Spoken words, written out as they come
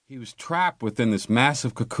He was trapped within this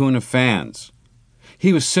massive cocoon of fans.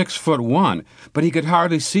 He was 6'1", but he could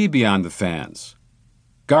hardly see beyond the fans.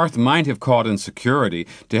 Garth might have called in security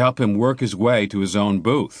to help him work his way to his own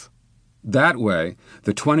booth. That way,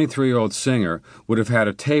 the 23-year-old singer would have had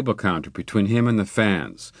a table counter between him and the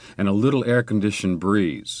fans, and a little air-conditioned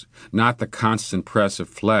breeze, not the constant press of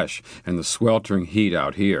flesh and the sweltering heat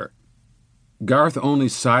out here. Garth only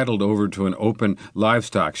sidled over to an open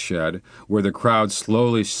livestock shed where the crowd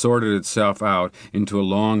slowly sorted itself out into a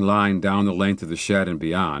long line down the length of the shed and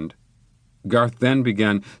beyond. Garth then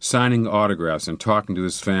began signing autographs and talking to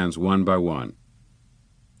his fans one by one.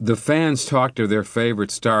 The fans talked of their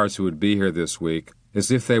favorite stars who would be here this week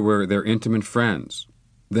as if they were their intimate friends.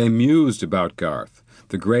 They mused about Garth,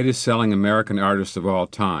 the greatest-selling American artist of all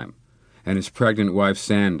time, and his pregnant wife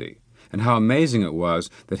Sandy, and how amazing it was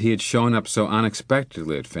that he had shown up so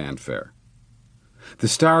unexpectedly at Fanfare. The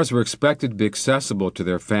stars were expected to be accessible to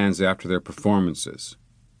their fans after their performances.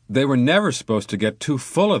 They were never supposed to get too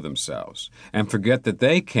full of themselves and forget that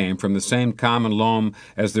they came from the same common loam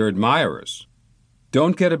as their admirers.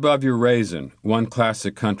 "Don't get above your raisin," one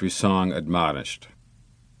classic country song admonished.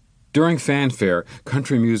 During Fanfare,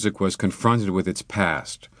 country music was confronted with its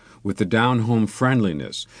past, with the down-home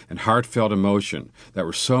friendliness and heartfelt emotion that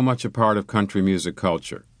were so much a part of country music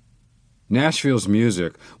culture. Nashville's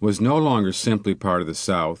music was no longer simply part of the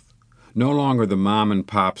South, no longer the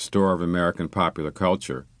mom-and-pop store of American popular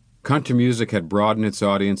culture. Country music had broadened its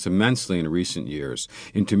audience immensely in recent years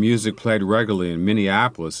into music played regularly in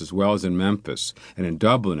Minneapolis as well as in Memphis, and in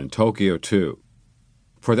Dublin and Tokyo too.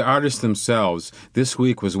 For the artists themselves, this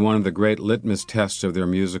week was one of the great litmus tests of their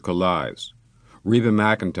musical lives. Reba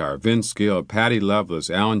McEntire, Vince Gill, Patti Loveless,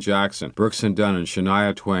 Alan Jackson, Brooks and Dunn, and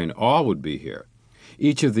Shania Twain all would be here.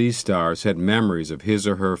 Each of these stars had memories of his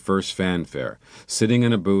or her first fanfare, sitting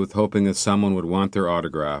in a booth hoping that someone would want their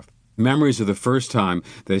autograph, memories of the first time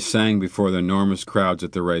they sang before the enormous crowds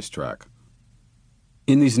at the racetrack.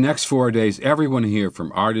 In these next 4 days, everyone here,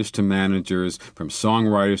 from artists to managers, from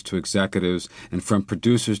songwriters to executives, and from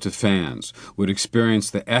producers to fans, would experience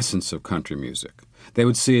the essence of country music. They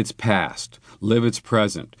would see its past, live its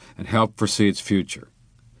present, and help foresee its future.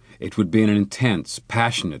 It would be an intense,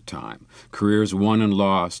 passionate time, careers won and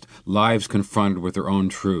lost, lives confronted with their own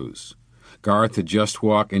truths. Garth had just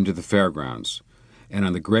walked into the fairgrounds, and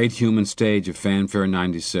on the great human stage of Fanfare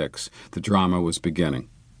 96, the drama was beginning.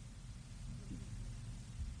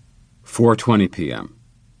 4:20 p.m.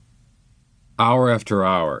 Hour after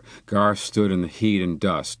hour, Garth stood in the heat and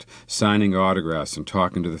dust, signing autographs and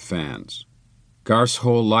talking to the fans. Garth's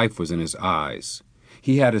whole life was in his eyes.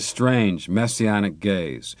 He had a strange, messianic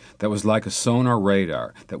gaze that was like a sonar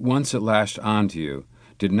radar that once it lashed onto you,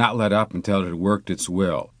 did not let up until it had worked its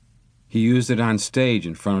will. He used it on stage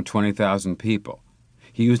in front of 20,000 people.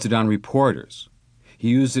 He used it on reporters. He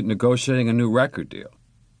used it negotiating a new record deal.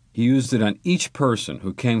 He used it on each person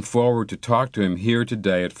who came forward to talk to him here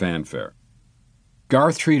today at Fanfare.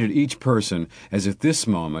 Garth treated each person as if this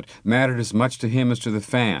moment mattered as much to him as to the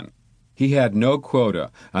fan. He had no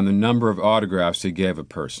quota on the number of autographs he gave a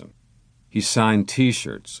person. He signed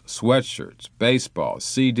T-shirts, sweatshirts, baseballs,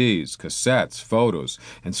 CDs, cassettes, photos,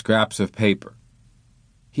 and scraps of paper.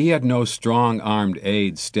 He had no strong-armed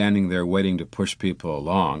aides standing there waiting to push people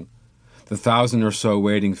along. The 1,000 or so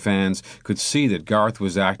waiting fans could see that Garth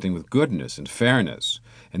was acting with goodness and fairness,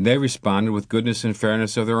 and they responded with goodness and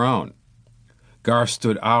fairness of their own. Garth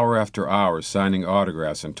stood hour after hour signing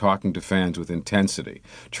autographs and talking to fans with intensity,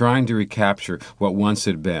 trying to recapture what once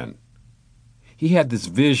had been. He had this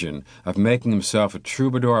vision of making himself a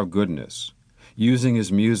troubadour of goodness, using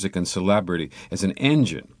his music and celebrity as an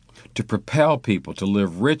engine to propel people to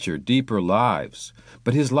live richer, deeper lives.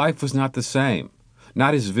 But his life was not the same,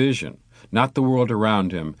 not his vision, not the world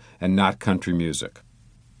around him, and not country music.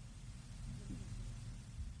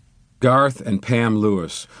 Garth and Pam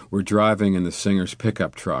Lewis were driving in the singer's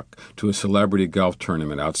pickup truck to a celebrity golf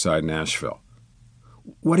tournament outside Nashville.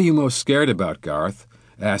 "What are you most scared about, Garth?"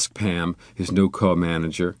 asked Pam, his new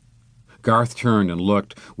co-manager. Garth turned and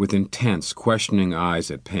looked with intense, questioning eyes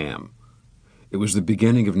at Pam. It was the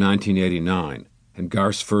beginning of 1989, and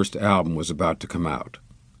Garth's first album was about to come out.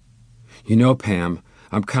 "You know, Pam,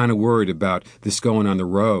 I'm kind of worried about this going on the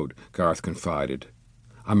road," Garth confided.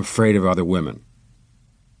 "I'm afraid of other women."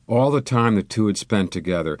 All the time the two had spent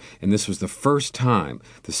together, and this was the first time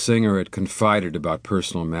the singer had confided about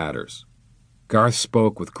personal matters. Garth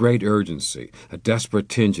spoke with great urgency, a desperate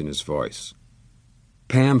tinge in his voice.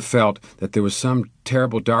 Pam felt that there was some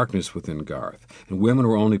terrible darkness within Garth, and women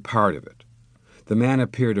were only part of it. The man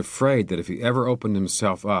appeared afraid that if he ever opened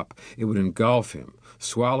himself up, it would engulf him,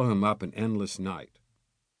 swallow him up in endless night.